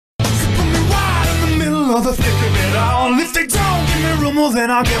of the thick of it all. If they don't give me room, well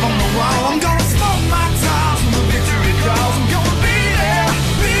then I'll give them the wall. I'm gonna smoke my tires when the victory calls. I'm gonna be there,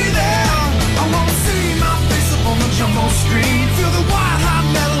 be there. I wanna see my face up on the jumbo screen. Feel the white hot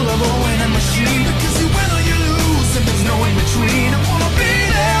metal of a winning machine. Because you win or you lose and there's no in between. I wanna be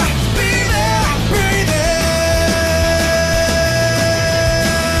there, be there, be there.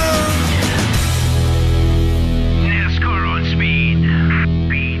 NASCAR on speed.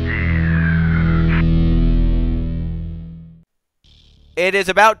 Be there. It is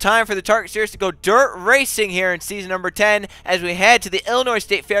about time for the Target Series to go dirt racing here in season number 10 as we head to the Illinois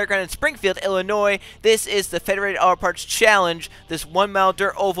State Fairground in Springfield, Illinois. This is the Federated Auto Parts Challenge. This 1 mile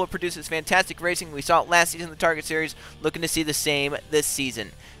dirt oval produces fantastic racing. We saw it last season in the Target Series, looking to see the same this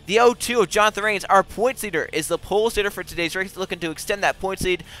season. The 02 of Jonathan Rains, our points leader, is the pole sitter for today's race, looking to extend that points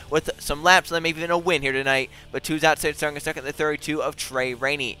lead with some laps and maybe even a win here tonight. But two's outside, starting in second, the 32 of Trey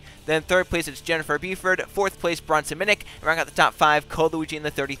Rainey. Then third place it's Jennifer Beeford, fourth place Bronson Minnick, and rounding out the top five, Cole Luigi in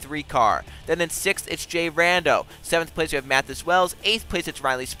the 33 car. Then in sixth it's Jay Rando, seventh place we have Mathis Wells, eighth place it's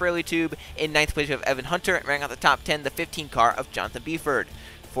Riley Spurley-Tube, in ninth place we have Evan Hunter, and rounding out the top 10, the 15 car of Jonathan Beeford.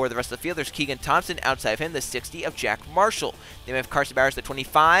 For the rest of the field, there's Keegan Thompson, outside of him, the 60 of Jack Marshall. Then we have Carson Bowers, the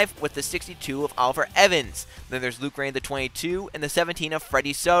 25, with the 62 of Oliver Evans. Then there's Luke Rain, the 22, and the 17 of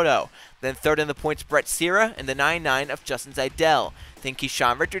Freddie Soto. Then third in the points, Brett Sierra, and the 99 of Justin Zidell. Then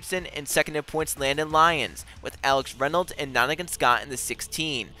Keyshawn Richardson, and second in points, Landon Lyons, with Alex Reynolds and Nonigan Scott in the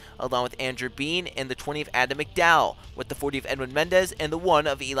 16, along with Andrew Bean and the 20 of Adam McDowell, with the 40 of Edwin Mendez and the 1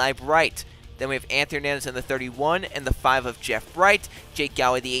 of Eli Bright. Then we have Anthony Hernandez in the 31 and the 5 of Jeff Bright, Jake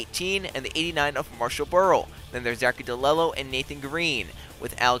Gowie the 18 and the 89 of Marshall Burrell. Then there's Zachary DeLello and Nathan Green,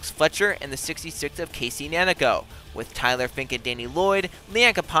 with Alex Fletcher and the 66 of Casey Nanico, with Tyler Fink and Danny Lloyd,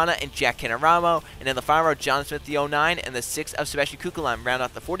 Leon Capana and Jack Canaramo, and in the final row, John Smith the 09 and the 6 of Sebastian Kukulan round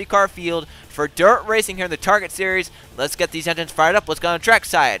out the 40 car field for dirt racing here in the Target Series. Let's get these engines fired up. Let's go on the track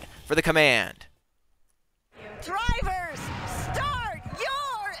side for the command. Drivers, start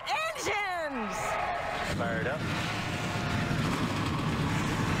your engines! Fired up.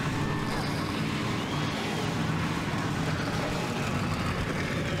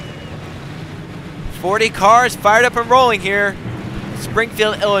 "40 cars fired up and rolling here.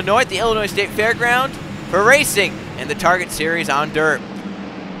 Springfield, Illinois, at the Illinois State Fairground for racing in the Target Series on dirt.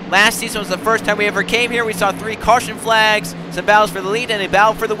 Last season was the first time we ever came here. We saw 3 caution flags, some battles for the lead, and a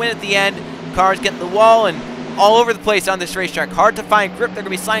battle for the win at the end. Cars getting the wall and all over the place on this racetrack. Hard to find grip. They're going to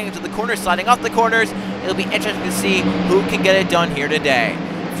be sliding into the corners, sliding off the corners. It'll be interesting to see who can get it done here today.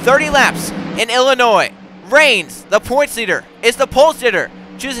 30 laps in Illinois. Rains, the points leader, is the pole sitter.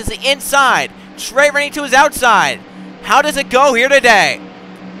 Chooses the inside. Trey Rainey to his outside. How does it go here today?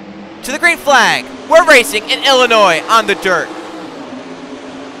 To the green flag. We're racing in Illinois on the dirt.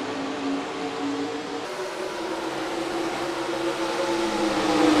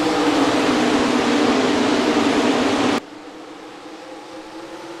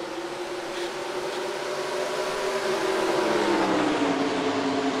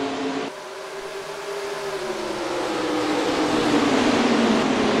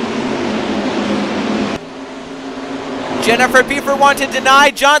 Jennifer Beeford wanted to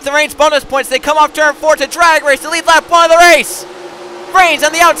deny Jonathan Rains bonus points. They come off turn 4 to drag race the lead lap 1 of the race. Rains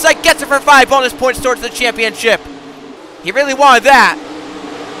on the outside gets it for 5 bonus points towards the championship. He really wanted that.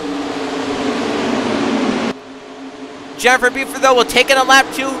 Jennifer Beeford, though, will take it on lap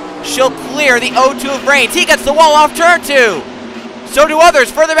 2. She'll clear the 0-2 of Rains. He gets the wall off turn 2. So do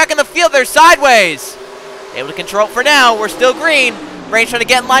others. Further back in the field, they're sideways. Able to control it for now. We're still green. Rains trying to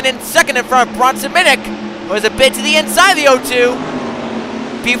get in line in second in front of Bronson Minnick. Was a bit to the inside of the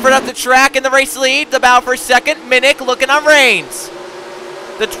 0-2. Beeford up the track in the race lead. The battle for second. Minnick looking on Rains.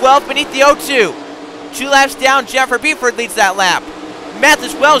 The 12th beneath the 0-2. 2 laps down, Jennifer Beeford leads that lap.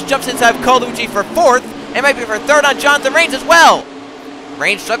 Mathis Wells jumps inside of Cole Luigi for 4th. And might be for 3rd on Jonathan Rains as well.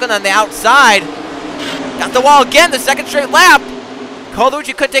 Rains struggling on the outside. Got the wall again, the 2nd straight lap. Cole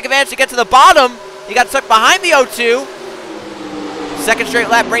Luigi couldn't take advantage to get to the bottom. He got stuck behind the 0-2. 2nd straight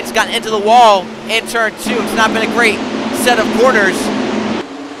lap, Rains got into the wall in turn 2. It's not been a great set of corners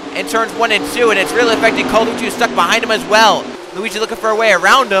in turns 1 and 2, and it's really affecting Cole Luigi, who's stuck behind him as well. Luigi looking for a way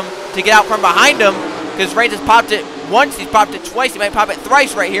around him to get out from behind him, because Rains has popped it once, he's popped it twice, he might pop it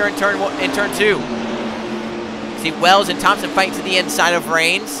thrice right here in turn 2. See Wells and Thompson fighting to the inside of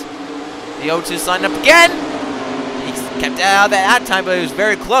Rains. The 0-2 sliding up again. He's kept it out of that time, but it was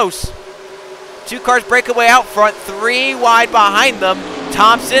very close. 2 cars breakaway out front, 3 wide behind them.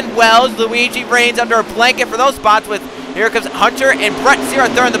 Thompson, Wells, Luigi, Rains under a blanket for those spots with, here comes Hunter and Brett Sierra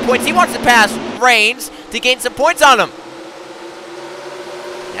throwing the points. He wants to pass Rains to gain some points on him.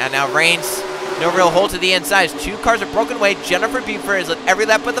 And now Rains No real hold to the inside. 2 cars are broken away. Jennifer Buford has led every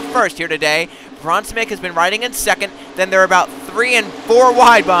lap but the first here today. Bronsmick has been riding in second. Then they're about 3 and 4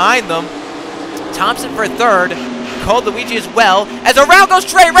 wide behind them. Thompson for third. Cole Luigi as well. As around goes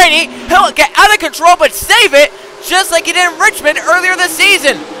Trey Rainey. He'll get out of control but save it just like he did in Richmond earlier this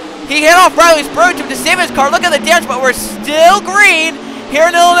season. He hit off Riley Spurgeon to save his car. Look at the damage, but we're still green here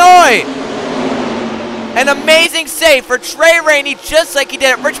in Illinois. An amazing save for Trey Rainey, just like he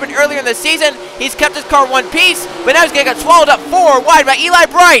did at Richmond earlier in the season. He's kept his car one piece, but now he's going to get swallowed up 4 wide by Eli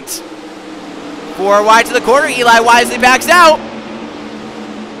Bright. 4 wide to the corner. Eli wisely backs out.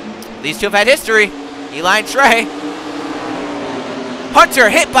 These two have had history. Eli and Trey. Hunter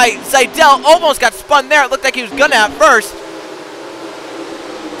hit by Seidel. Almost got spun there. It looked like he was going to at first.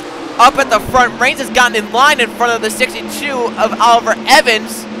 Up at the front, Reigns has gotten in line in front of the 62 of Oliver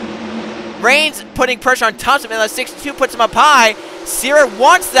Evans. Reigns putting pressure on Thompson, and the 62 puts him up high. Sierra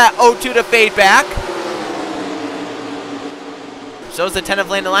wants that 0-2 to fade back. So is the 10 of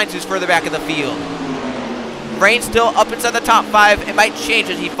Landon Lyons, who's further back in the field. Reigns still up inside the top 5. It might change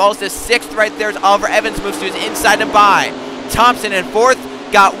as he falls to 6th right there as Oliver Evans moves to his inside and by. Thompson in 4th,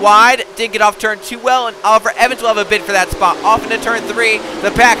 got wide, didn't get off turn 2 well, and Oliver Evans will have a bid for that spot. Off into turn 3.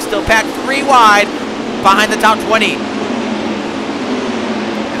 The pack still packed 3 wide behind the top 20.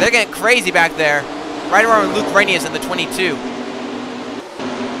 And they're getting crazy back there. Right around where Luke Rainey is in the 22.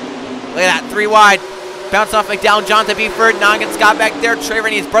 Look at that, 3 wide. Bounce off McDowell, Jonathan Beeford, Noggin Scott back there. Trey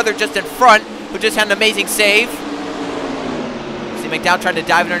Rainey's brother just in front, who just had an amazing save. See McDowell tried to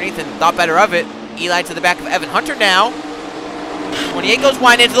dive underneath and thought better of it. Eli to the back of Evan Hunter now. 28 goes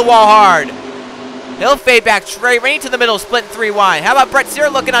wide into the wall hard. He'll fade back. Trey Rainey to the middle, split 3 wide. How about Brett Sear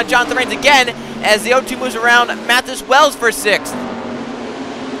looking on Jonathan Reigns again as the 0-2 moves around Mathis Wells for 6th.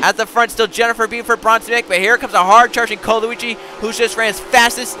 At the front, still Jennifer Buford, Bronsmick, but here comes a hard-charging Cole Luigi, who just ran his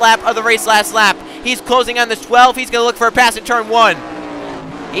fastest lap of the race last lap. He's closing on this 12. He's going to look for a pass in turn 1.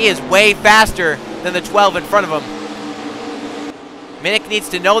 He is way faster than the 12 in front of him. Minnick needs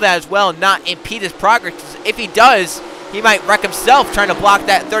to know that as well and not impede his progress. If he does, he might wreck himself trying to block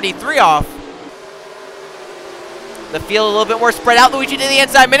that 33 off. The field a little bit more spread out. Luigi to the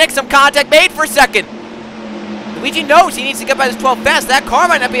inside. Minnick, some contact made for 2nd. Luigi knows he needs to get by this 12 fast. That car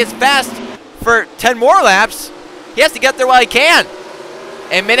might not be as fast for 10 more laps. He has to get there while he can.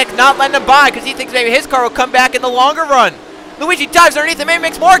 And Minnick not letting him by because he thinks maybe his car will come back in the longer run. Luigi dives underneath him and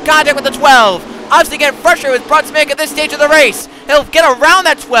makes more contact with the 12. Obviously getting frustrated with Bronsmick at this stage of the race. He'll get around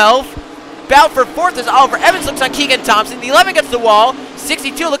that 12. Bound for 4th as Oliver Evans looks on Keegan Thompson. The 11 gets the wall.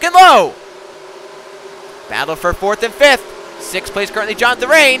 62 looking low. Battle for 4th and 5th. 6th place currently Jonathan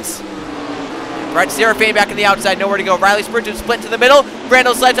Reigns. Brett Sierra fading back in the outside, nowhere to go. Riley Spurgeon split into the middle.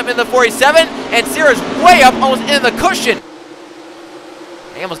 Randall slides up into the 47, and Sierra's way up, almost into the cushion.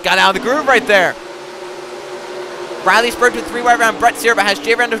 He almost got out of the groove right there. Riley Spurgeon 3 wide around Brett Sierra, but has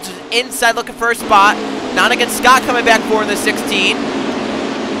Jay Randall, which is inside looking for a spot. Nonigan Scott coming back forward in the 16.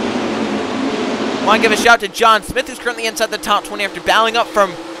 Want to give a shout to John Smith, who's currently inside the top 20 after battling up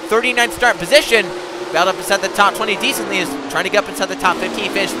from 39th start position. Battled up inside the top 20 decently, is trying to get up inside the top 15. He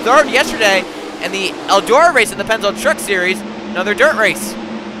finished 3rd yesterday in the Eldora race in the Pennzoil Truck Series, another dirt race.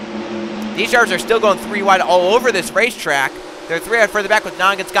 These drivers are still going 3 wide all over this racetrack. They're 3 wide further back with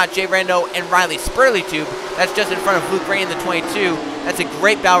Nongan Scott, Jay Rando, and Riley Spurley-Tube. That's just in front of Luke Rainey in the 22. That's a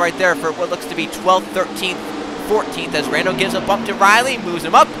great battle right there for what looks to be 12th, 13th, 14th as Rando gives a bump to Riley, moves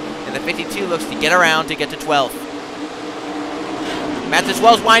him up, and the 52 looks to get around to get to 12th. Mathis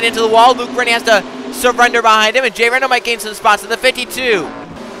Wells wind into the wall. Luke Rainey has to surrender behind him, and Jay Rando might gain some spots in the 52.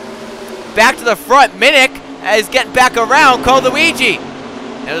 Back to the front, Minnick is getting back around Cole Luigi.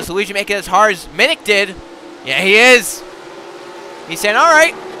 Now does Luigi make it as hard as Minnick did? Yeah, he is. He's saying, all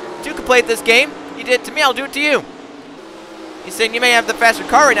right, you can play this game. You did it to me, I'll do it to you. He's saying, you may have the faster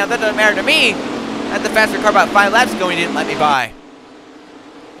car right now, that doesn't matter to me. I had the faster car about 5 laps ago and you didn't let me by.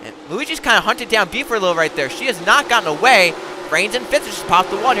 And Luigi's kind of hunted down B for a little right there. She has not gotten away. Reigns and 5th just popped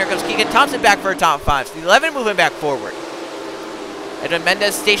the wall. Here comes Keegan Thompson back for a top 5. So the 11 moving back forward. Edwin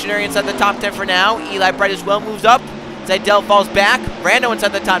Mendez stationary inside the top 10 for now. Eli Bright as well moves up. Seidel falls back. Rando inside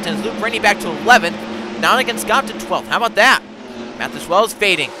the top 10. Luke Rainey back to 11th. Nonigan Scott to 12th. How about that? Mathis Wells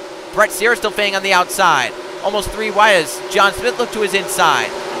fading. Brett Sierra still fading on the outside. Almost 3 wide as John Smith looked to his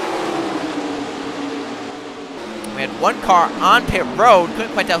inside. We had 1 car on pit road.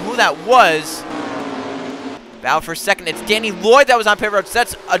 Couldn't quite tell who that was. Battle for 2nd. It's Danny Lloyd that was on pit road. So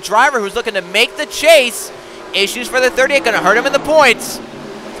that's a driver who's looking to make the chase. Issues for the 38, going to hurt him in the points.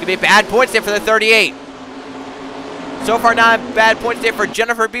 It's going to be a bad points day for the 38. So far, not a bad points day for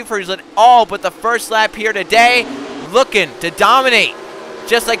Jennifer Buford, who's led all but the first lap here today, looking to dominate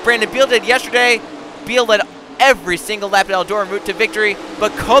Just like Brandon Beal did yesterday, Beal led every single lap at Eldora en route to victory,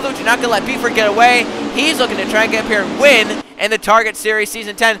 but Kolucci not going to let Buford get away. He's looking to try and get up here and win in the Target Series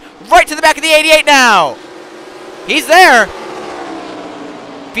Season 10. Right to the back of the 88 now. He's there.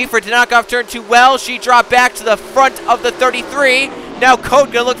 Buford did not go off turn 2 well. She dropped back to the front of the 33. Now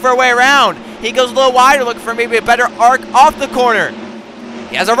Code going to look for a way around. He goes a little wider, looking for maybe a better arc off the corner.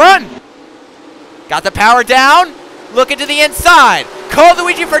 He has a run. Got the power down. Looking to the inside.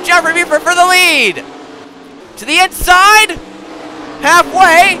 Luigi for Jeffrey Buford for the lead. To the inside.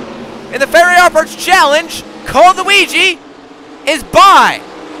 Halfway in the Federated Arparts Challenge. Luigi is by.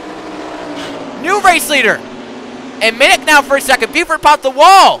 New race leader. And Minnick now for a second. Buford popped the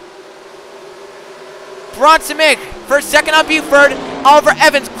wall. Bronson Minnick for a second on Buford. Oliver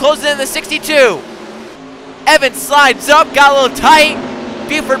Evans closes in the 62. Evans slides up, got a little tight.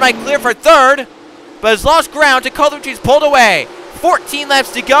 Buford might clear for third, but has lost ground to Luigi's pulled away. 14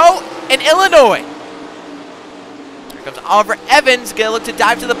 laps to go in Illinois. Here comes Oliver Evans, gonna look to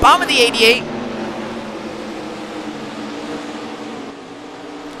dive to the bottom of the 88.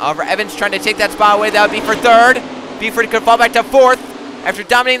 Oliver Evans trying to take that spot away. That would be for third. Buford could fall back to fourth after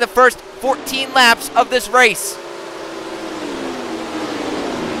dominating the first 14 laps of this race.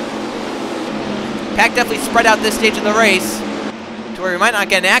 Pack definitely spread out this stage of the race to where we might not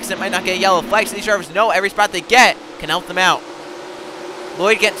get an accident, might not get a yellow flag, so these drivers know every spot they get can help them out.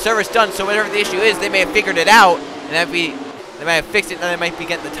 Lloyd getting service done, so whatever the issue is, they may have figured it out, and they might have fixed it, and they might be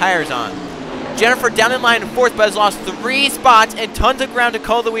getting the tires on. Jennifer down in line in fourth, but has lost 3 spots and tons of ground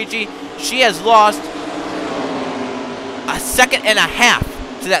to Luigi. She has lost a second and a half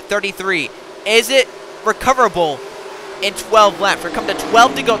to that 33. Is it recoverable in 12 laps? We're coming to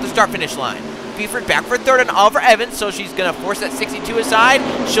 12 to go at the start-finish line. Buford back for third on Oliver Evans, so she's going to force that 62 aside.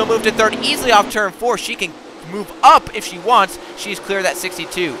 She'll move to third easily off turn 4. She can move up if she wants. She's clear of that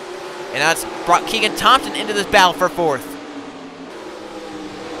 62. And that's brought Keegan Thompson into this battle for fourth.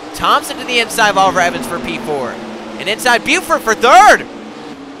 Thompson to the inside of Oliver Evans for P4. And inside Buford for third.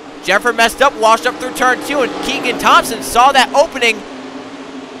 Jennifer messed up, washed up through turn 2, and Keegan Thompson saw that opening.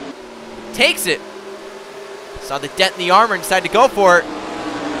 Takes it. Saw the dent in the armor and decided to go for it.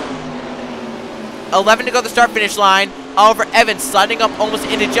 11 to go to the start-finish line. Oliver Evans sliding up almost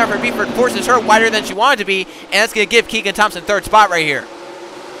into Jennifer Buford, forces her wider than she wanted to be, and that's going to give Keegan Thompson third spot right here.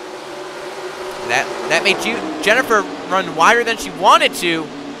 That made Jennifer run wider than she wanted to.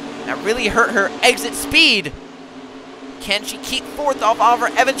 That really hurt her exit speed. Can she keep fourth off Oliver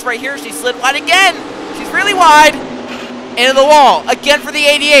Evans right here? She slid wide again. She's really wide. Into the wall. Again for the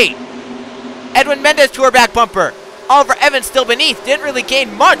 88. Edwin Mendez to her back bumper. Oliver Evans still beneath. Didn't really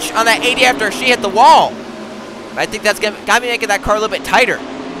gain much on that 80 after she hit the wall. But I think that's got me making that car a little bit tighter.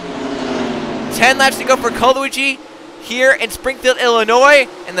 10 laps to go for Luigi here in Springfield, Illinois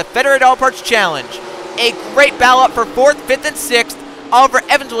in the Federated All Parts Challenge. A great battle up for 4th, 5th, and 6th. Oliver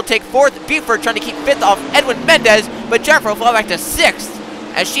Evans will take 4th. Buford trying to keep 5th off Edwin Mendez, but Jennifer will fall back to 6th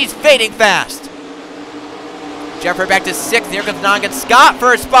as she's fading fast. Jennifer back to 6th. Here comes Nongan Scott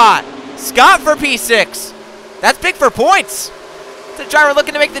for a spot. Scott for P6. That's big for points. The driver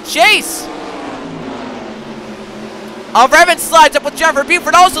looking to make the chase. Oliver Evans slides up with Jennifer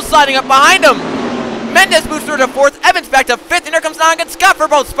Buford also sliding up behind him. Mendez moves through to 4th. Evans back to 5th, and here comes Nongan Scott for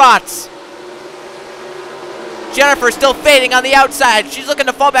both spots. Jennifer still fading on the outside. She's looking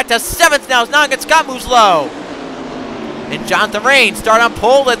to fall back to 7th now as Nongan Scott moves low. And Jonathan Rain started on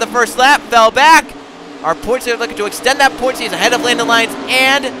pole at the first lap, fell back. Our points are looking to extend that point. He's ahead of Landon Lyons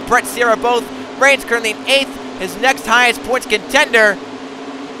and Brett Sierra both. Rain's currently in 8th. His next highest points contender.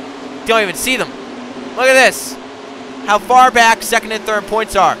 Don't even see them. Look at this. How far back 2nd and 3rd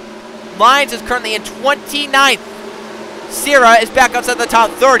points are. Lyons is currently in 29th. Sierra is back outside the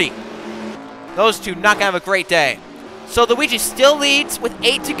top 30. Those two not going to have a great day. So Luigi still leads with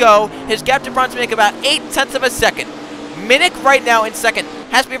 8 to go. His gap to Bronson Minnick about 0.8 of a second. Minnick right now in 2nd.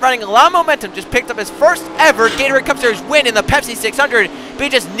 Has to be running a lot of momentum. Just picked up his first ever Gatorade Cup Series win in the Pepsi 600. But he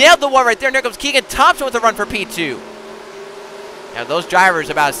just nailed the wall right there. And there comes Keegan Thompson with a run for P2. Now those drivers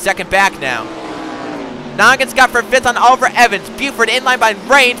about a second back now. Nongan Scott for 5th on Oliver Evans. Buford in line by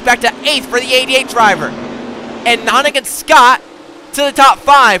Rains back to 8th for the 88 driver. And Nongan Scott to the top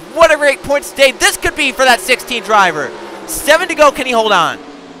 5. What a great points day this could be for that 16 driver. 7 to go. Can he hold on?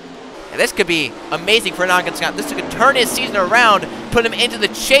 And this could be amazing for Nongan Scott. This could turn his season around, put him into the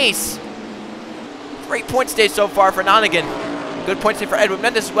chase. Great points day so far for Nongan. Good points day for Edwin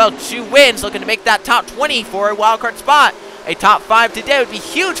Mendez as well. 2 wins, looking to make that top 20 for a wildcard spot. A top 5 today would be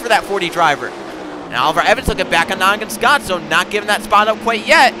huge for that 40 driver. And Oliver Evans looking back on Nongan Scott, so not giving that spot up quite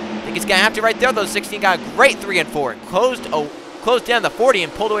yet. I think he's going to have to right there. Those 16 got a great 3 and 4. Closed closed down the 40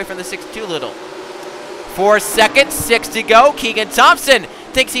 and pulled away from the 6-2 little. 4 seconds, 6 to go. Keegan Thompson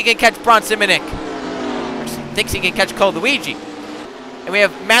thinks he can catch Bronson Minnick. Thinks he can catch Cole Luigi. And we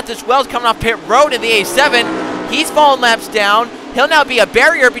have Mathis Wells coming off pit road in the A7. He's fallen laps down. He'll now be a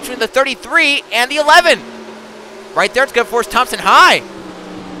barrier between the 33 and the 11. Right there, it's going to force Thompson high.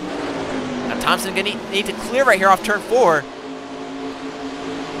 Now Thompson going to need to clear right here off turn 4.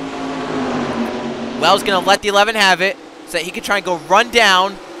 Wells going to let the 11 have it so that he can try and go run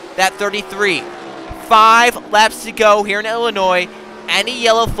down that 33. 5 laps to go here in Illinois. Any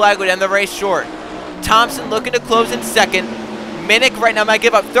yellow flag would end the race short. Thompson looking to close in second. Minnick right now might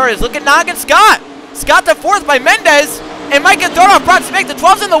give up third. Is looking Noggin Scott. Scott to fourth by Mendez. And might get thrown off Bronson Minnick. The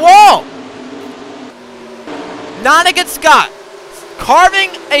 12's in the wall. Noggin Scott carving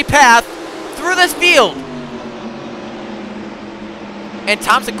a path through this field. And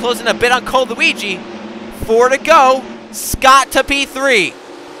Thompson closing a bit on Cole Luigi. 4 to go. Scott to P3.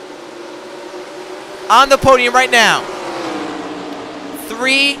 On the podium right now.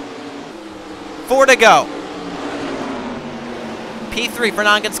 4 to go. P3 for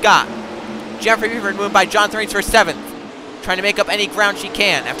Noggin Scott. Jeffrey Beaver moved by John Thrains for 7th. Trying to make up any ground she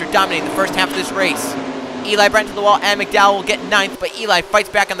can after dominating the first half of this race. Eli Brent to the wall and McDowell will get 9th, but Eli fights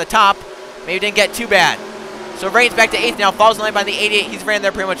back on the top. Maybe didn't get too bad. So Raines back to 8th now, falls in line by the 88. He's ran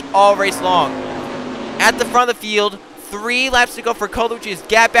there pretty much all race long. At the front of the field, 3 laps to go for Cole Luigi. His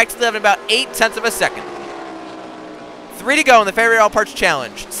gap back to the 11 about 0.8 of a second. 3 to go in the Federated All Parts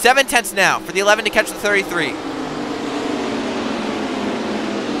Challenge. 7 tenths now for the 11 to catch the 33.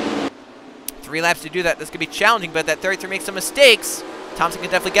 3 laps to do that. This could be challenging, but that 33 makes some mistakes. Thompson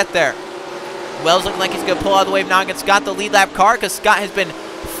can definitely get there. Wells looking like he's going to pull out of the way of Noggin Scott, the lead lap car, because Scott has been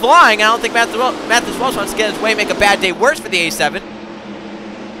flying. I don't think Mathis Wells wants to get in his way and make a bad day worse for the A7.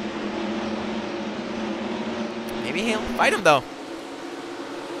 Maybe he'll fight him, though.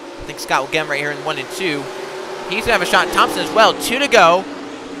 I think Scott will get him right here in 1 and 2. He's going to have a shot at Thompson as well. 2 to go.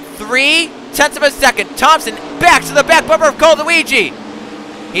 0.3 of a second. Thompson back to the back bumper of Cole Luigi.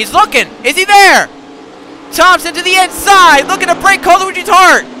 He's looking. Is he there? Thompson to the inside, looking to break Cole Luigi's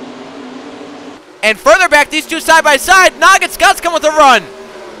heart. And further back, these two side by side. Noggin Scott's come with a run.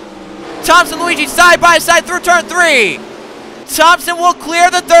 Thompson Luigi side by side through turn 3. Thompson will clear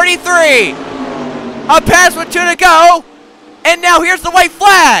the 33. A pass with 2 to go. And now here's the white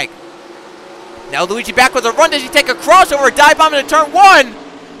flag. Now Luigi back with a run. Does he take a crossover, dive bomb into turn 1?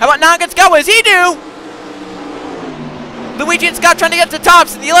 How about Noggin Scott? What does he do? Luigi and Scott trying to get to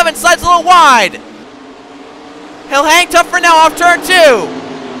Thompson. The 11 slides a little wide. He'll hang tough for now off turn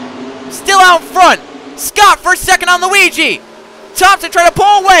 2. Still out in front. Scott first second on Luigi. Thompson trying to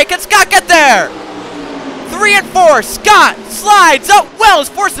pull away. Can Scott get there? 3 and 4. Scott slides up. Wells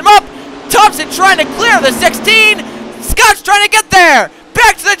forced him up. Thompson trying to clear the 16. Scott's trying to get there.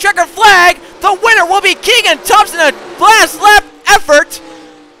 Back to the checker flag. The winner will be Keegan Thompson. A last lap effort.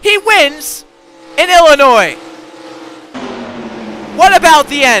 He wins in Illinois. What about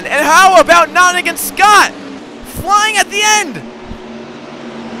the end? And how about Noggin Scott flying at the end?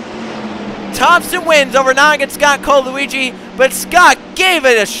 Thompson wins over Noggin Scott, Cole Luigi, but Scott gave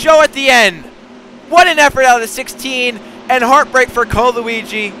it a show at the end. What an effort out of the 16, and heartbreak for Cole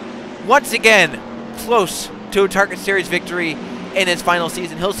Luigi. Once again, close to a Target Series victory in his final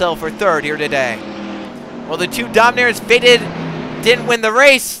season. He'll settle for 3rd here today. Well, the 2 dominators, Federated, didn't win the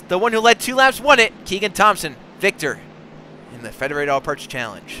race. The one who led 2 laps won it. Keegan Thompson, victor in the Federated All Parts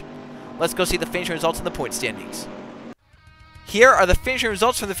Challenge. Let's go see the finishing results in the point standings. Here are the finishing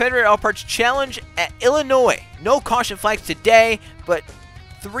results from the Federated All Parts Challenge at Illinois. No caution flags today, but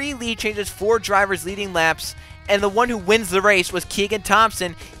 3 lead changes, 4 drivers leading laps, and the one who wins the race was Keegan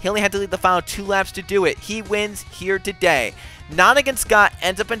Thompson. He only had to lead the final 2 laps to do it. He wins here today. Noggin Scott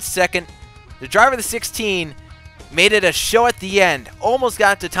ends up in 2nd. The driver of the 16 made it a show at the end. Almost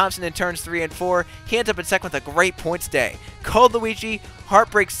got to Thompson in turns 3 and 4. He ends up in 2nd with a great points day. Cole Luigi,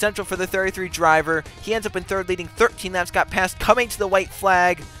 heartbreak central for the 33 driver. He ends up in 3rd, leading 13 laps. Got past, coming to the white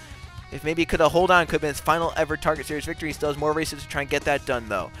flag. If maybe he could have held on, could have been his final ever Target Series victory. He still has more races to try and get that done,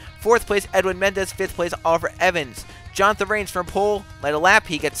 though. 4th place, Edwin Mendez. 5th place, Oliver Evans. Jonathan Raines from pole, led a lap.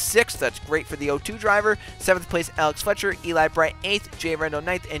 He gets 6th. That's great for the 02 driver. 7th place, Alex Fletcher. Eli Bright, 8th. Jay Randall,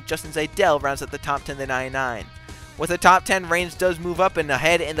 9th. And Justin Zaydell rounds out the top 10, the 99. With the top 10, Raines does move up and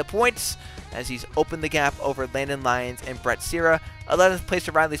ahead in the points as he's opened the gap over Landon Lyons and Brett Sierra. 11th place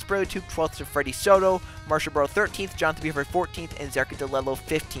to Riley Spurlitube, 12th to Freddie Soto, Marshall Burrow 13th, Jonathan Beaver 14th, and Zachary DeLello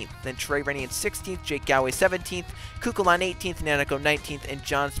 15th. Then Trey Rennie in 16th, Jake Galloway 17th, Kukulon 18th, Nanako 19th, and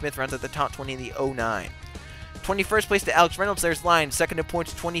John Smith rounds out the top 20 in the 09. 21st place to Alex Reynolds, there's Line. Second in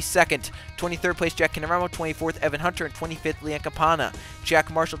points, 22nd. 23rd place, Jack Canaramo. 24th, Evan Hunter. And 25th, Leanne Campana.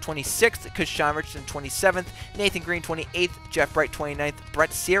 Jack Marshall, 26th. Kushan Richardson, 27th. Nathan Green, 28th. Jeff Bright, 29th.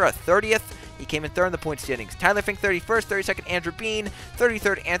 Brett Sierra, 30th. He came in third in the point standings. Tyler Fink, 31st. 32nd, Andrew Bean.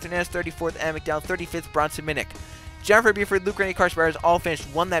 33rd, Anthony Ness. 34th, Anna McDowell. 35th, Bronson Minnick. Jennifer Buford, Luke Rennie, Carson Byers all finished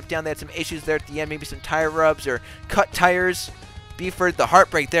one lap down. They had some issues there at the end, maybe some tire rubs or cut tires. Buford, the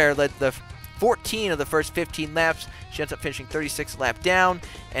heartbreak there, led the 14 of the first 15 laps. She ends up finishing 36th lap down.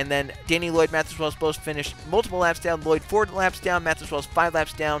 And then Danny Lloyd, Mathews Wells both finished multiple laps down. Lloyd 4 laps down, Mathews Wells 5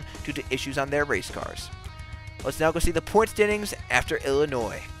 laps down due to issues on their race cars. Let's now go see the point standings after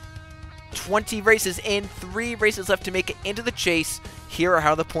Illinois. 20 races in, 3 races left to make it into the chase. Here are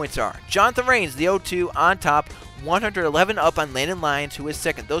how the points are. Jonathan Rains, the 0-2 on top, 111 up on Landon Lyons, who is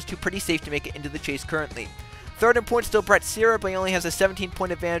second. Those two pretty safe to make it into the chase currently. Third in points still Brett Sierra, but he only has a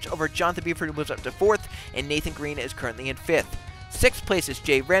 17-point advantage over Jonathan Buford, who moves up to 4th, and Nathan Green is currently in 5th. 6th place is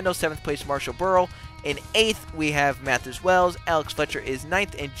Jay Randall, 7th place Marshall Burrell. In 8th, we have Mathews Wells, Alex Fletcher is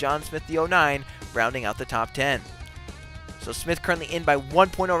 9th, and John Smith, the 09, rounding out the top 10. So Smith currently in by 1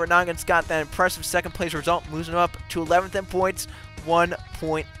 point over Noggin Scott. That impressive second place result moves him up to 11th in points, 1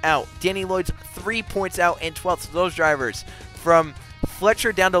 point out. Danny Lloyd's 3 points out in 12th. So those drivers from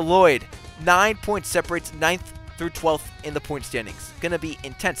Fletcher down to Lloyd, 9 points separates 9th through 12th in the point standings. Gonna be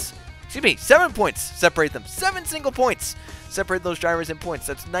intense. Excuse me, 7 points separate them. 7 single points separate those drivers in points.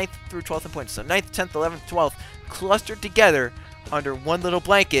 That's 9th through 12th in points. So 9th, 10th, 11th, 12th clustered together under one little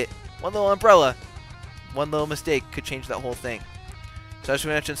blanket, one little umbrella. One little mistake could change that whole thing. So as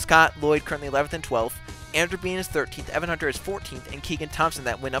we mentioned, Scott Lloyd currently 11th and 12th. Andrew Bean is 13th, Evan Hunter is 14th, and Keegan Thompson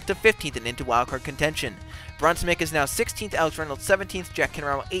that went up to 15th and into wildcard contention. Bronson Mick is now 16th, Alex Reynolds 17th, Jack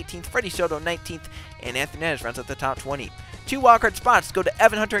Canaramo 18th, Freddie Soto 19th, and Anthony Nez rounds out the top 20. 2 wildcard spots go to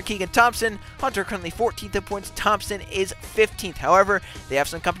Evan Hunter and Keegan Thompson. Hunter currently 14th in points, Thompson is 15th. However, they have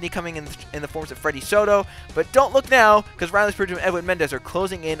some company coming in the forms of Freddie Soto, but don't look now, because Riley Spurgeon and Edwin Mendez are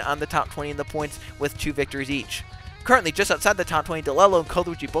closing in on the top 20 in the points with 2 victories each. Currently, just outside the top 20, DeLello and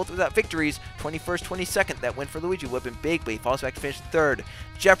Coluigi both without victories. 21st, 22nd. That win for Luigi would have been big, but he falls back to finish 3rd.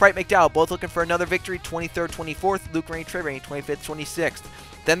 Jeff Wright, McDowell both looking for another victory. 23rd, 24th. Luke Rainey, Trey Rainey, 25th, 26th.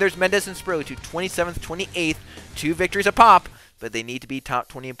 Then there's Mendez and Spurley, 27th, 28th. 2 victories a pop, but they need to be top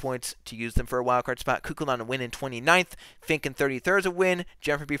 20 in points to use them for a wildcard spot. Kukulon a win in 29th. Fink in 33rd is a win.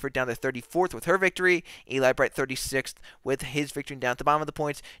 Jennifer Buford down to 34th with her victory. Eli Bright 36th with his victory down at the bottom of the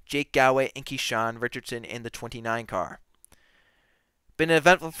points. Jake Goway and Keyshawn Richardson in the 29 car. Been an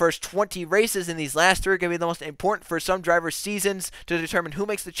eventful first 20 races, and these last 3 are going to be the most important for some drivers' seasons to determine who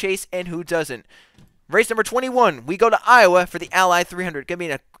makes the chase and who doesn't. Race number 21, we go to Iowa for the Ally 300. Going to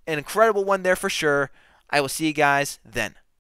be an incredible one there for sure. I will see you guys then.